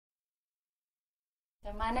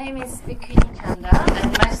So my name is Bhikkhuni Canda,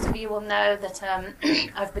 and most of you will know that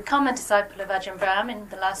I've become a disciple of Ajahn Brahm in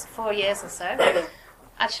the last 4 years or so.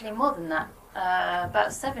 Actually more than that,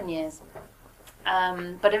 about 7 years.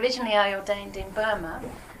 But originally I ordained in Burma,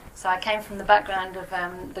 so I came from the background of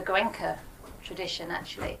the Goenka tradition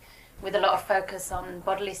actually, with a lot of focus on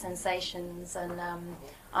bodily sensations and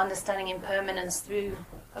understanding impermanence through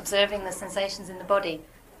observing the sensations in the body.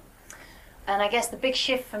 And I guess the big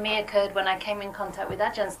shift for me occurred when I came in contact with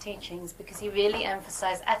Ajahn's teachings, because he really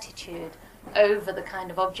emphasized attitude over the kind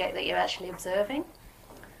of object that you're actually observing.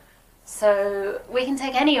 So we can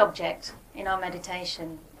take any object in our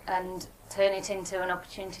meditation and turn it into an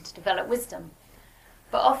opportunity to develop wisdom.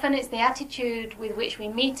 But often it's the attitude with which we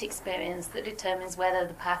meet experience that determines whether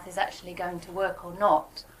the path is actually going to work or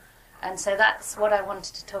not. And so that's what I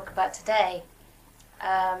wanted to talk about today.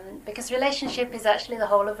 Because relationship is actually the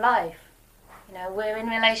whole of life. You know, we're in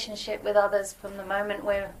relationship with others from the moment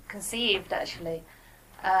we're conceived, actually.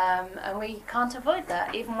 And we can't avoid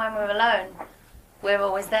that. Even when we're alone, we're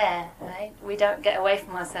always there, right? We don't get away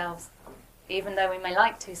from ourselves, even though we may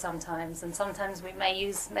like to sometimes. And sometimes we may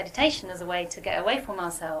use meditation as a way to get away from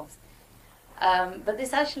ourselves. But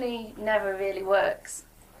this actually never really works.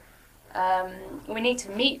 We need to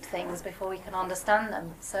meet things before we can understand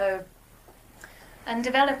them. And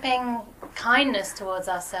developing kindness towards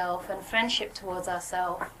ourselves and friendship towards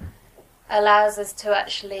ourselves allows us to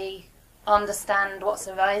actually understand what's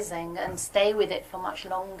arising and stay with it for much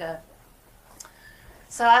longer.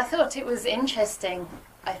 So I thought it was interesting,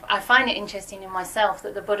 I find it interesting in myself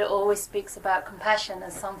that the Buddha always speaks about compassion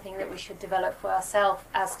as something that we should develop for ourselves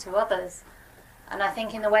as to others. And I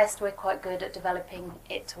think in the West we're quite good at developing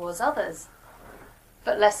it towards others,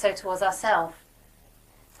 but less so towards ourselves.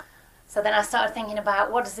 So then I started thinking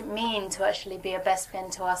about what does it mean to actually be a best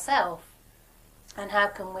friend to ourselves, and how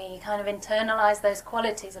can we kind of internalize those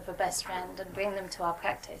qualities of a best friend and bring them to our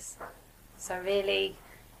practice. So really,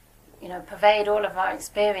 pervade all of our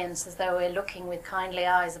experience as though we're looking with kindly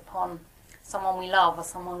eyes upon someone we love or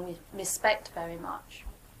someone we respect very much.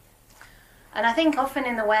 And I think often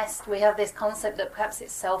in the West we have this concept that perhaps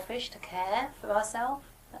it's selfish to care for ourselves,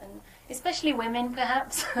 and especially women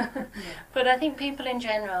perhaps, but I think people in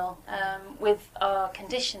general, with our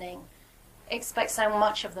conditioning, expect so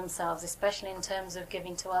much of themselves, especially in terms of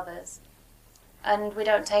giving to others. And we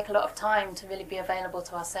don't take a lot of time to really be available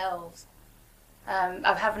to ourselves.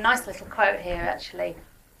 I have a nice little quote here actually,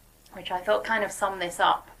 which I thought kind of summed this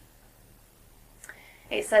up.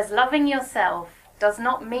 It says, "Loving yourself does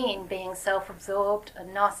not mean being self-absorbed and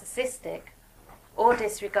narcissistic or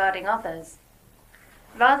disregarding others.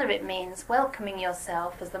 Rather, it means welcoming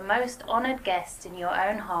yourself as the most honoured guest in your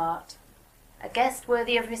own heart, a guest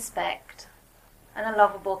worthy of respect, and a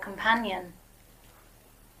lovable companion."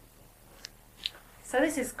 So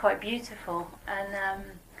this is quite beautiful,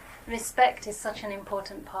 and respect is such an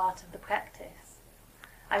important part of the practice.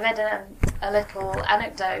 I read a little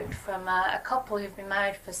anecdote from a couple who've been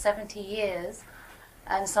married for 70 years,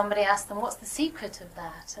 and somebody asked them, what's the secret of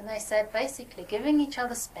that? And they said, basically, giving each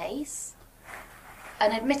other space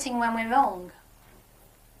and admitting when we're wrong.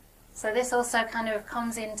 So this also kind of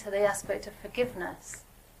comes into the aspect of forgiveness.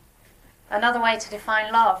 Another way to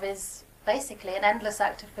define love is basically an endless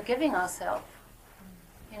act of forgiving ourselves.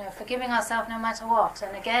 Forgiving ourselves no matter what,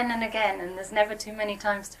 and again, and there's never too many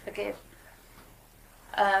times to forgive.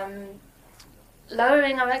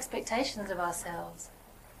 Lowering our expectations of ourselves.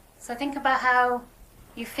 So think about how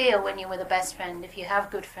you feel when you're with a best friend, if you have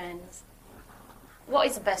good friends. What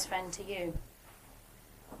is a best friend to you?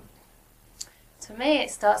 To me, it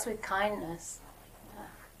starts with kindness.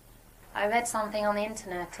 I read something on the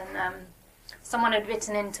internet, and someone had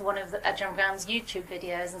written into one of Ajahn Brahm's YouTube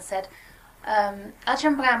videos and said,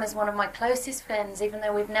 Ajahn Brahm is one of my closest friends, even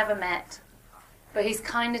though we've never met, but he's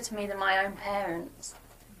kinder to me than my own parents.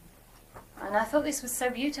 And I thought this was so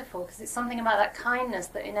beautiful, because it's something about that kindness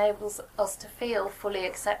that enables us to feel fully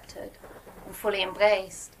accepted and fully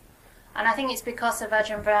embraced. And I think it's because of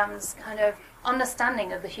Ajahn Brahm's kind of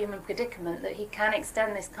understanding of the human predicament that he can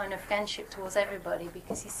extend this kind of friendship towards everybody,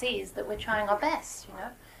 because he sees that we're trying our best,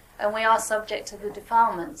 and we are subject to the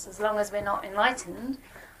defilements. As long as we're not enlightened,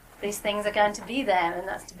 these things are going to be there, and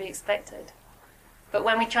that's to be expected. But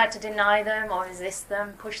when we try to deny them or resist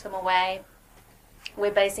them, push them away,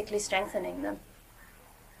 we're basically strengthening them.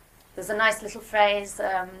 There's a nice little phrase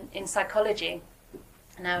in psychology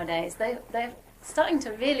nowadays. They're starting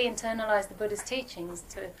to really internalize the Buddha's teachings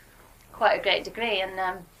to quite a great degree,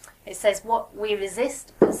 and it says, what we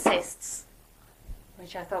resist persists,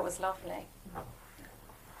 which I thought was lovely.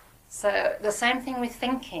 So the same thing with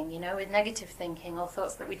thinking, with negative thinking or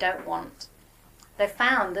thoughts that we don't want. they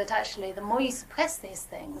found that actually the more you suppress these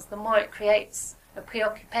things, the more it creates a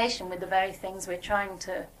preoccupation with the very things we're trying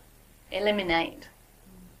to eliminate.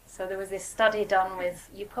 So there was this study done with,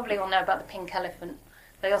 you probably all know about the pink elephant.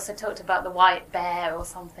 They also talked about the white bear or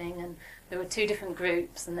something, and there were two different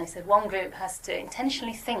groups, and they said one group has to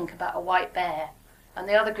intentionally think about a white bear, and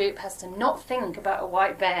the other group has to not think about a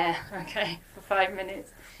white bear, okay, for 5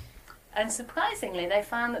 minutes. And surprisingly, they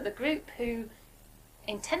found that the group who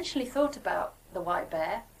intentionally thought about the white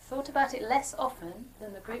bear thought about it less often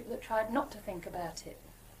than the group that tried not to think about it.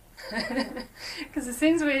 Because as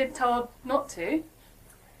soon as we're told not to,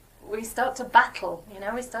 we start to battle,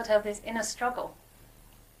 we start to have this inner struggle.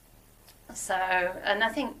 So, and I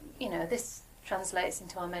think, this translates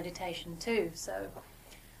into our meditation too. So,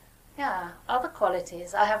 yeah, other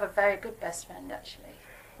qualities. I have a very good best friend, actually.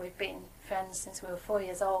 We've been friends since we were 4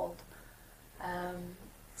 years old.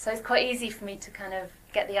 So it's quite easy for me to kind of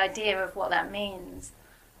get the idea of what that means.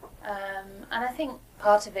 And I think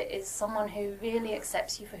part of it is someone who really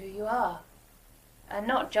accepts you for who you are. And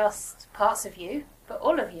not just parts of you, but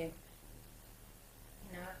all of you.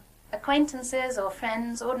 Acquaintances or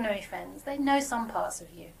friends, ordinary friends, they know some parts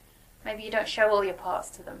of you. Maybe you don't show all your parts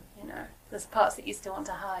to them, There's parts that you still want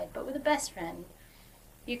to hide. But with a best friend,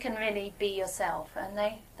 you can really be yourself. And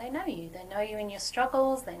they know you. They know you in your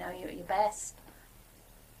struggles. They know you at your best.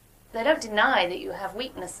 They don't deny that you have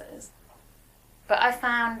weaknesses. But I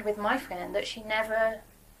found with my friend that she never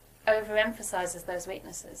overemphasizes those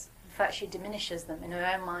weaknesses. In fact, she diminishes them in her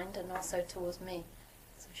own mind and also towards me.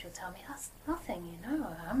 So she'll tell me, that's nothing,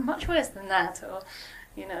 I'm much worse than that, or,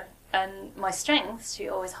 and my strengths she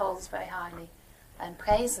always holds very highly and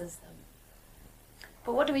praises them.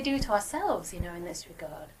 But what do we do to ourselves, in this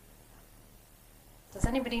regard? Does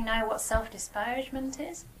anybody know what self-disparagement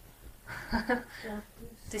is?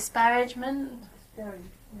 Disparagement?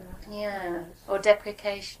 Yeah, or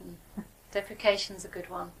deprecation. Deprecation's a good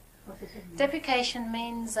one. What does it mean? Deprecation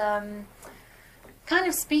means kind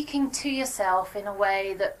of speaking to yourself in a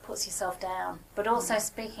way that puts yourself down, but also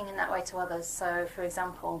speaking in that way to others. So, for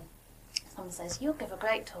example, someone says, "You'll give a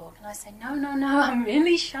great talk," and I say, "No, I'm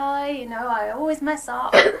really shy, I always mess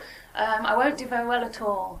up, I won't do very well at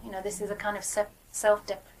all." This is a kind of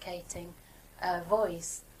self-deprecating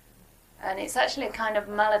voice. And it's actually a kind of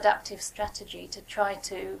maladaptive strategy to try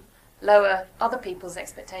to lower other people's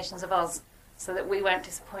expectations of us so that we won't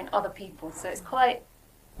disappoint other people. So it's quite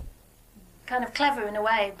kind of clever in a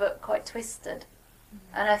way, but quite twisted.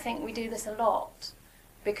 And I think we do this a lot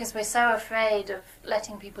because we're so afraid of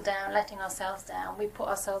letting people down, letting ourselves down. We put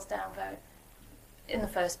ourselves down in the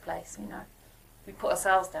first place, We put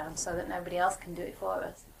ourselves down so that nobody else can do it for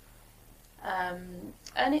us.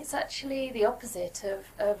 And it's actually the opposite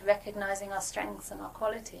of recognizing our strengths and our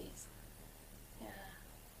qualities. Yeah.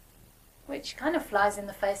 Which kind of flies in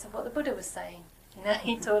the face of what the Buddha was saying.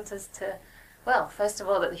 He taught us to, well, first of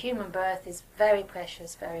all, that the human birth is very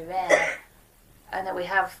precious, very rare, and that we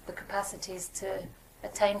have the capacities to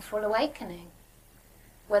attain full awakening.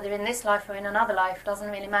 Whether in this life or in another life doesn't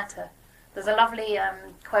really matter. There's a lovely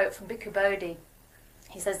quote from Bhikkhu Bodhi.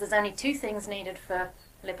 He says there's only two things needed for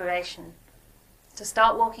liberation: to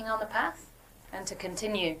start walking on the path and to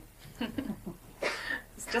continue.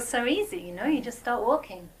 It's just so easy, you just start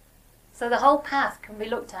walking. So the whole path can be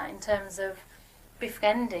looked at in terms of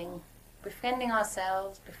befriending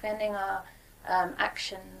ourselves, befriending our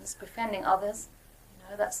actions, befriending others.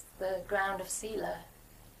 That's the ground of sila,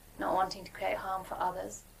 not wanting to create harm for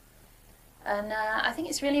others. And I think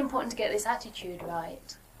it's really important to get this attitude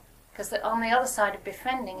right, because on the other side of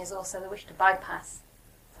befriending is also the wish to bypass.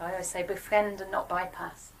 So I always say befriend and not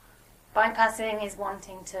bypass. Bypassing is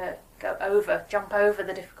wanting to jump over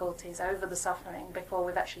the difficulties, over the suffering, before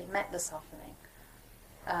we've actually met the suffering.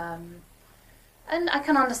 And I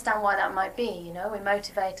can understand why that might be, We're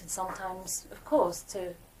motivated sometimes, of course,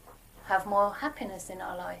 to have more happiness in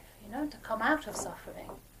our life, to come out of suffering.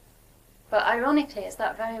 But ironically, it's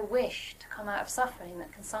that very wish to come out of suffering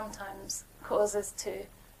that can sometimes cause us to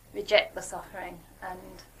reject the suffering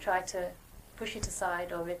and try to push it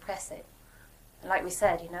aside or repress it. And like we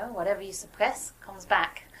said, whatever you suppress comes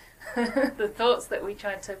back. The thoughts that we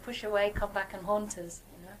try to push away come back and haunt us,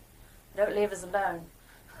 They don't leave us alone.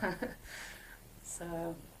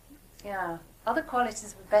 So, yeah. Other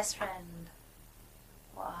qualities of a best friend.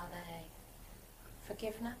 What are they?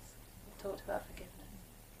 Forgiveness. We've talked about forgiveness.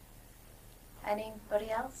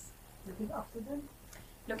 Anybody else? Looking after them?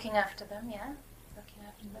 Looking after them, yeah. Looking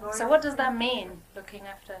after them. So what does that mean, looking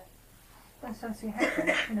after? When something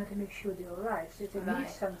happens, to make sure they're all right. So if they need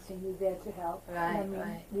something, you're there to help.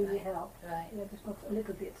 Right, really help. Right. Just not a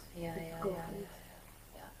little bit. Yeah.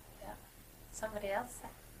 Somebody else?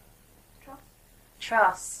 Trust.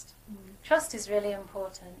 Trust. Trust is really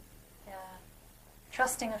important. Yeah.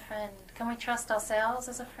 Trusting a friend. Can we trust ourselves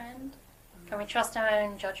as a friend? Can we trust our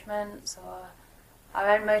own judgments or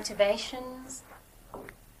our own motivations?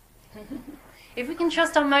 If we can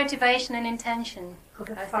trust our motivation and intention,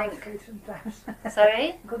 I think. For it sometimes.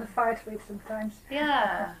 Sorry? Got to fight for it sometimes.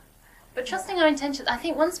 Yeah. But trusting our intention, I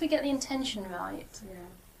think once we get the intention right,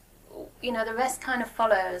 you know, the rest kind of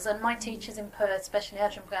follows. And my teachers in Perth, especially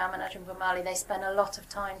Ajahn Brahm and Ajahn Brahmali, they spend a lot of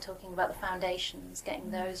time talking about the foundations,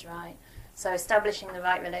 getting those right. So establishing the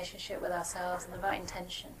right relationship with ourselves and the right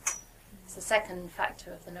intention. It's the second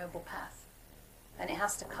factor of the Noble Path. And it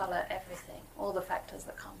has to colour everything, all the factors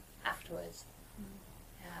that come afterwards.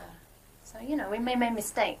 Yeah. So, you know, we may make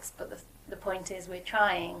mistakes, but the point is we're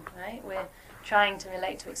trying, right? We're trying to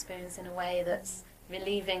relate to experience in a way that's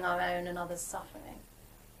relieving our own and others' suffering.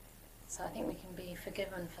 So I think we can be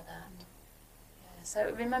forgiven for that. Yeah.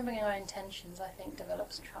 So remembering our intentions, I think,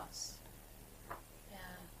 develops trust.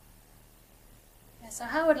 Yeah. So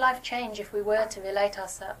how would life change if we were to relate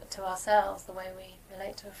to ourselves the way we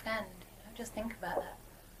relate to a friend? You know, just think about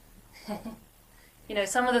that. You know,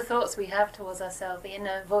 some of the thoughts we have towards ourselves, the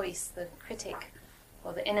inner voice, the critic,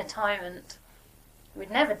 or the inner tyrant,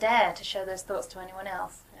 we'd never dare to show those thoughts to anyone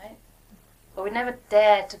else, right? Or we'd never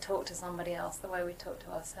dare to talk to somebody else the way we talk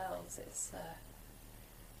to ourselves. It's,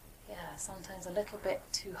 sometimes a little bit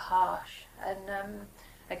too harsh. And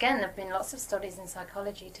again, there have been lots of studies in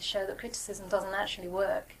psychology to show that criticism doesn't actually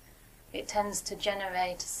work. It tends to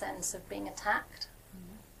generate a sense of being attacked.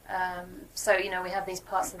 So, you know, we have these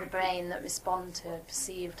parts of the brain that respond to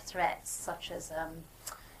perceived threats, such as,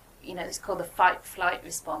 you know, it's called the fight-flight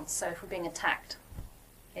response. So if we're being attacked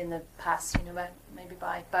in the past, you know, maybe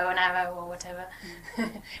by bow and arrow or whatever,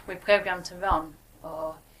 we're programmed to run.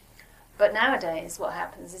 But nowadays what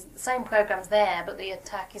happens is the same program's there, but the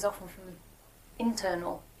attack is often from an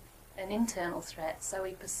internal threat. So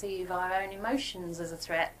we perceive our own emotions as a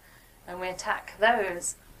threat, and we attack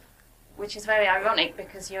those. Which is very ironic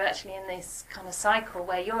because you're actually in this kind of cycle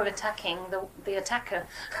where you're attacking the attacker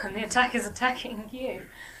and the attacker's attacking you.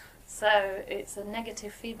 So it's a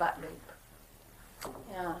negative feedback loop.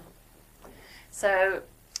 Yeah. So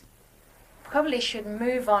probably should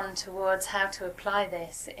move on towards how to apply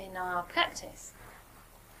this in our practice.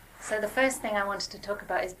 So the first thing I wanted to talk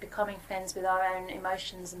about is becoming friends with our own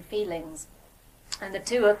emotions and feelings. And the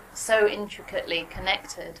two are so intricately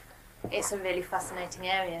connected. It's a really fascinating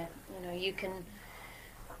area. You know, you can,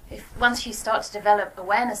 once you start to develop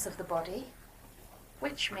awareness of the body,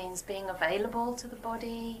 which means being available to the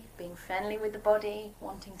body, being friendly with the body,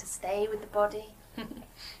 wanting to stay with the body,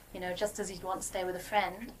 you know, just as you'd want to stay with a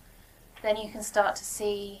friend, then you can start to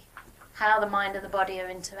see how the mind and the body are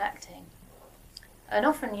interacting. And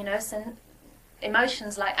often, you know,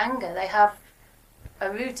 emotions like anger, they have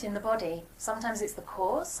a root in the body. Sometimes it's the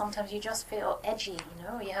cause, sometimes you just feel edgy, you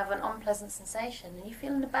know, or you have an unpleasant sensation and you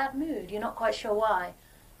feel in a bad mood, you're not quite sure why.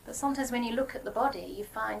 But sometimes when you look at the body, you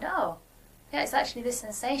find, oh, yeah, it's actually this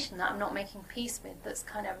sensation that I'm not making peace with, that's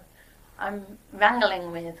kind of, I'm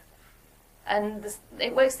wrangling with. And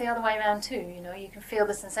it works the other way around too, you know, you can feel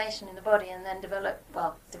the sensation in the body and then develop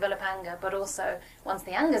anger, but also once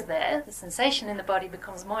the anger's there, the sensation in the body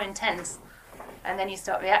becomes more intense. And then you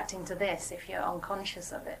start reacting to this if you're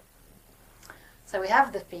unconscious of it. So we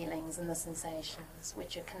have the feelings and the sensations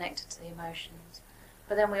which are connected to the emotions.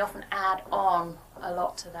 But then we often add on a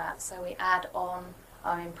lot to that. So we add on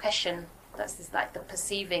our impression. That's this, like the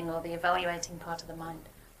perceiving or the evaluating part of the mind.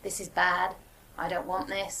 This is bad. I don't want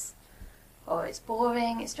this. Or it's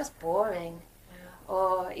boring. It's just boring. Yeah.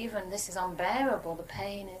 Or even this is unbearable. The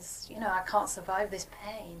pain is, you know, I can't survive this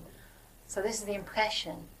pain. So this is the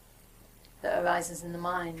impression that arises in the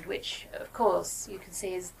mind, which, of course, you can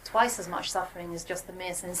see is twice as much suffering as just the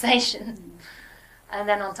mere sensation. And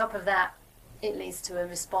then on top of that, it leads to a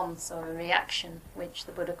response or a reaction, which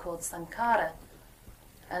the Buddha called sankhara.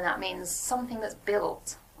 And that means something that's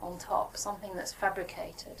built on top, something that's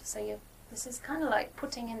fabricated. So this is kind of like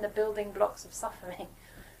putting in the building blocks of suffering.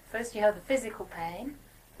 First you have the physical pain,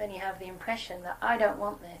 then you have the impression that I don't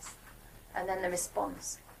want this, and then the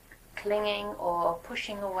response. Clinging or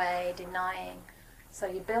pushing away, denying. So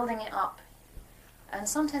you're building it up. And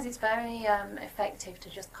sometimes it's very effective to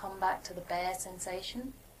just come back to the bare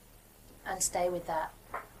sensation and stay with that.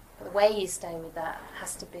 But the way you stay with that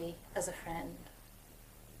has to be as a friend.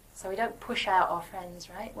 So we don't push out our friends,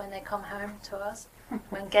 right, when they come home to us,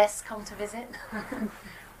 when guests come to visit.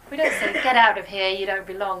 We don't say, get out of here, you don't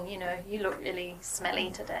belong, you know, you look really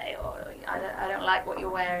smelly today, or I don't like what you're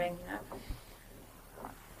wearing, you know.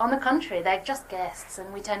 on the contrary, they're just guests,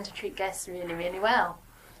 and we tend to treat guests really, really well.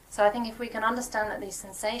 So I think if we can understand that these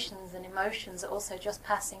sensations and emotions are also just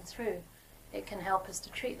passing through, it can help us to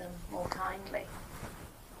treat them more kindly.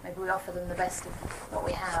 Maybe we offer them the best of what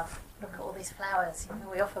we have. Look at all these flowers.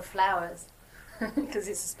 We offer flowers because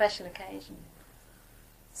it's a special occasion.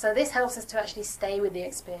 So this helps us to actually stay with the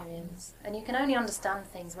experience. And you can only understand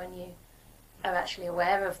things when you are actually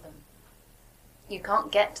aware of them. You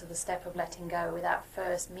can't get to the step of letting go without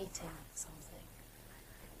first meeting something.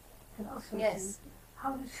 And also, yes.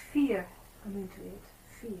 How does fear come into it?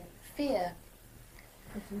 Fear.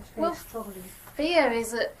 Well, fear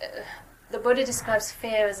is the Buddha describes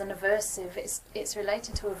fear as an aversive. It's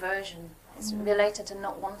related to aversion. It's related to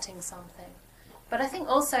not wanting something. But I think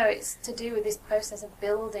also it's to do with this process of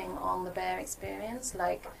building on the bare experience,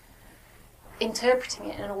 like interpreting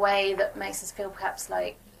it in a way that makes us feel perhaps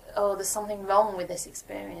like, oh, there's something wrong with this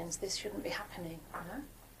experience. This shouldn't be happening, you know?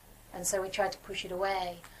 And so we try to push it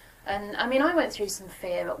away. And I mean, I went through some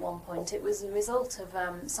fear at one point. It was a result of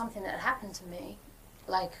something that had happened to me.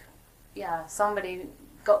 Like, somebody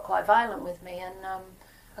got quite violent with me, and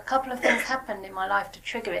a couple of things happened in my life to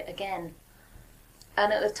trigger it again.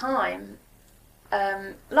 And at the time,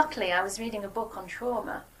 luckily I was reading a book on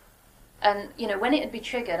trauma, and you know, when it would be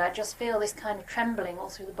triggered, I'd just feel this kind of trembling all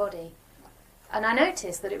through the body. And I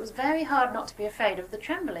noticed that it was very hard not to be afraid of the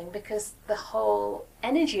trembling, because the whole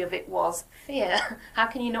energy of it was fear. How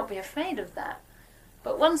can you not be afraid of that?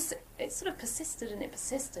 But once it sort of persisted,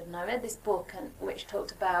 and I read this book which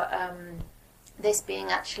talked about this being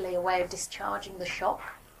actually a way of discharging the shock.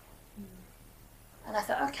 And I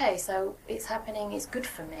thought, okay, so it's happening, it's good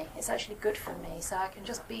for me. It's actually good for me, so I can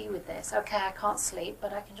just be with this. Okay, I can't sleep,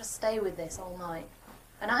 but I can just stay with this all night.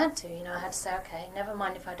 And I had to, I had to say, okay, never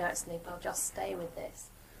mind if I don't sleep, I'll just stay with this.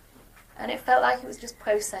 And it felt like it was just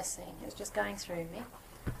processing, it was just going through me.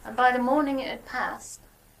 And by the morning it had passed,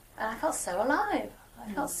 and I felt so alive.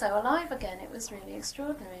 I felt so alive again, it was really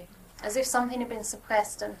extraordinary. As if something had been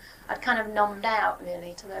suppressed, and I'd kind of numbed out,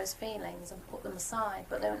 really, to those feelings and put them aside.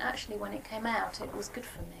 But then actually, when it came out, it was good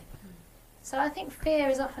for me. So I think fear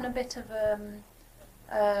is often a bit of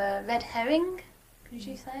a red herring, could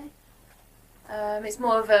you say? It's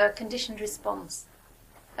more of a conditioned response.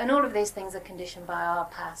 And all of these things are conditioned by our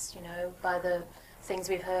past, by the things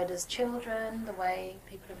we've heard as children, the way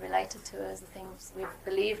people have related to us, the things we've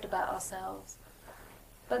believed about ourselves.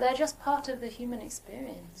 But they're just part of the human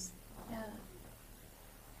experience.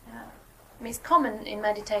 Yeah. I mean, it's common in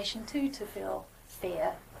meditation too to feel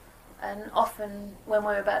fear, and often when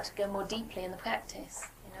we're about to go more deeply in the practice,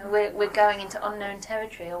 we're going into unknown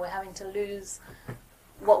territory, or we're having to lose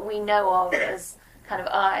what we know of as kind of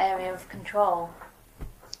our area of control.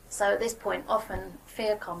 So at this point, often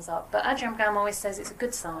fear comes up. But Ajahn Brahm always says it's a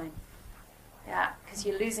good sign. Yeah, because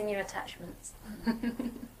you're losing your attachments.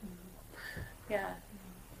 Yeah.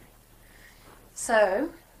 So,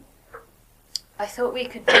 I thought we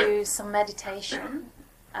could do some meditation,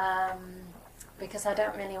 because I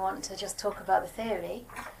don't really want to just talk about the theory.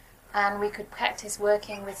 And we could practice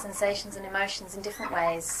working with sensations and emotions in different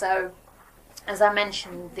ways. So, as I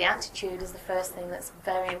mentioned, the attitude is the first thing that's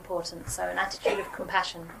very important. So an attitude of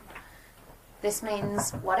compassion. This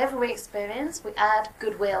means whatever we experience, we add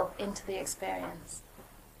goodwill into the experience.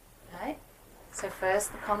 Right? So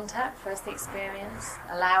first the contact, first the experience,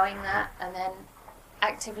 allowing that, and then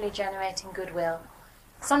actively generating goodwill.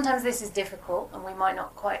 Sometimes this is difficult, and we might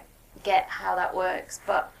not quite get how that works,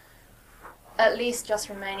 but at least just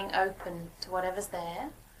remaining open to whatever's there.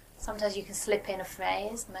 Sometimes you can slip in a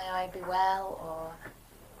phrase, may I be well, or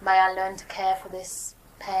may I learn to care for this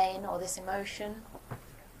pain or this emotion.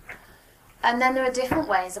 And then there are different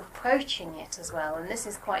ways of approaching it as well, and this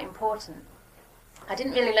is quite important. I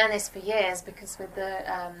didn't really learn this for years, because with the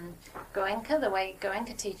Goenka, the way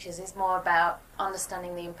Goenka teaches is more about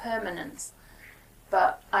understanding the impermanence.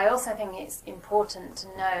 But I also think it's important to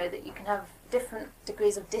know that you can have different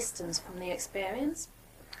degrees of distance from the experience.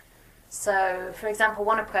 So, for example,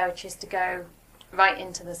 one approach is to go right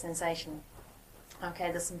into the sensation.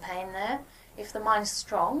 Okay, there's some pain there. If the mind's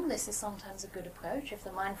strong, this is sometimes a good approach. If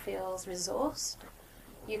the mind feels resourced,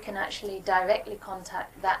 you can actually directly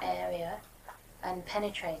contact that area and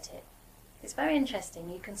penetrate it. It's very interesting.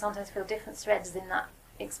 You can sometimes feel different threads in that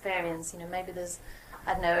experience. Maybe there's,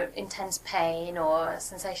 intense pain or a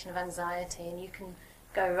sensation of anxiety, and you can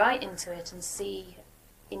go right into it and see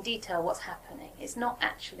in detail what's happening. It's not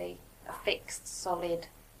actually a fixed, solid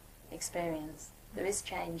experience. There is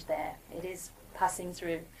change there. It is passing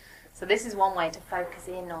through. So this is one way to focus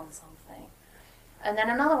in on something. And then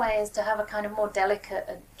another way is to have a kind of more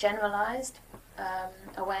delicate, generalized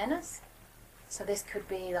awareness. So this could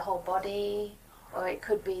be the whole body, or it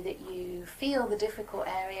could be that you feel the difficult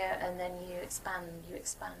area and then you expand.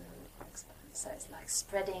 So it's like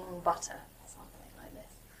spreading butter or something like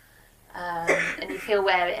this. And you feel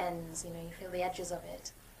where it ends, you feel the edges of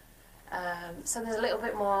it. So there's a little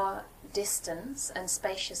bit more distance and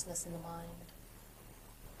spaciousness in the mind.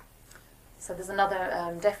 So there's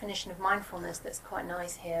another definition of mindfulness that's quite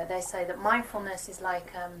nice here. They say that mindfulness is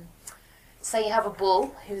like, say you have a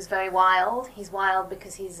bull who's very wild. He's wild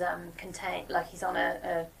because he's contained, like he's on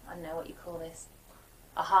I don't know what you call this,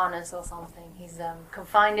 a harness or something. He's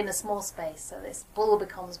confined in a small space, so this bull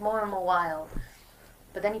becomes more and more wild.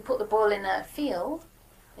 But then you put the bull in a field,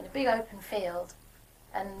 in a big open field,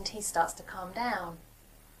 and he starts to calm down.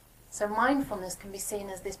 So mindfulness can be seen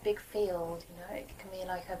as this big field, it can be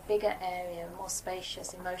like a bigger area, a more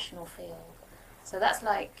spacious emotional field. So that's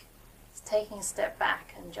like taking a step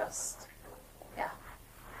back and just,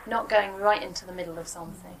 not going right into the middle of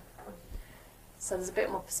something. So there's a bit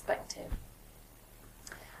more perspective.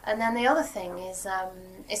 And then the other thing is,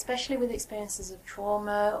 especially with experiences of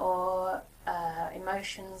trauma or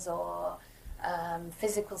emotions or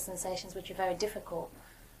physical sensations which are very difficult,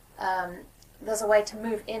 there's a way to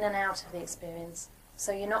move in and out of the experience.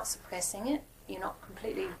 So you're not suppressing it, you're not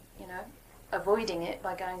completely, avoiding it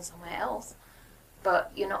by going somewhere else,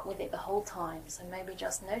 but you're not with it the whole time. So maybe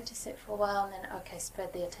just notice it for a while and then, okay,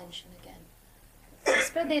 spread the attention again. So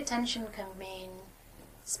spread the attention can mean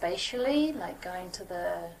spatially, like going to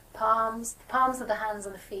the palms. The palms of the hands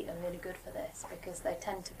and the feet are really good for this because they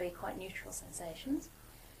tend to be quite neutral sensations.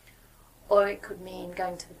 Or it could mean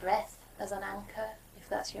going to the breath as an anchor, if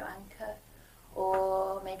that's your anchor.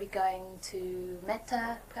 Or maybe going to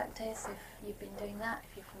metta practice, if you've been doing that,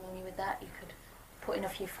 if you're familiar with that, you could put in a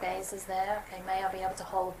few phrases there. Okay, may I be able to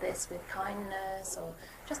hold this with kindness, or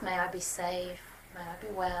just may I be safe, may I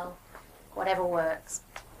be well, whatever works.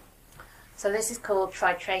 So this is called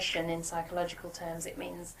titration in psychological terms. It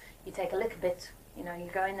means you take a little bit, you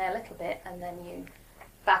go in there a little bit and then you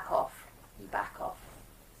back off,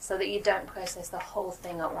 so that you don't process the whole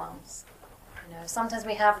thing at once. Sometimes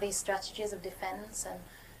we have these strategies of defense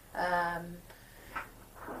and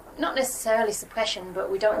not necessarily suppression, but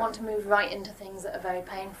we don't want to move right into things that are very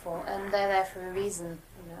painful, and they're there for a reason.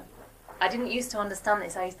 I didn't used to understand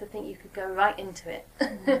this. I used to think you could go right into it.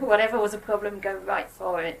 Whatever was a problem, go right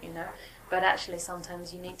for it, But actually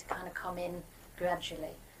sometimes you need to kind of come in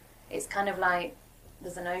gradually. It's kind of like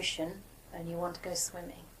there's an ocean and you want to go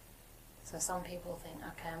swimming. So some people think,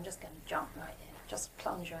 okay, I'm just going to jump right in, just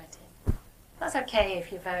plunge right in. That's okay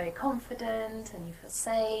if you're very confident and you feel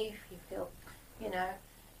safe, you feel,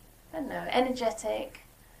 energetic.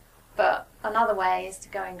 But another way is to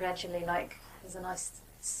go in gradually, like there's a nice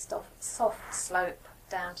soft slope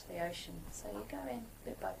down to the ocean. So you go in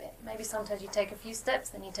bit by bit. Maybe sometimes you take a few steps,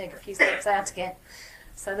 then you take a few steps out again.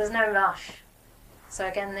 So there's no rush. So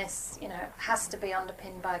again, this, has to be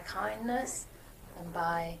underpinned by kindness and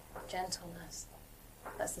by gentleness.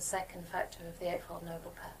 That's the second factor of the Eightfold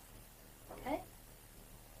Noble Path. Okay?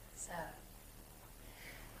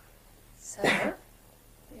 So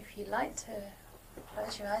if you'd like to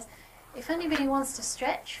close your eyes. If anybody wants to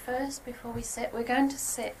stretch first before we sit, we're going to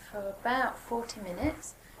sit for about 40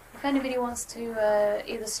 minutes. If anybody wants to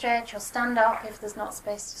either stretch or stand up if there's not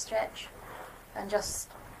space to stretch, and just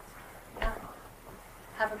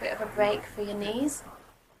have a bit of a break for your knees.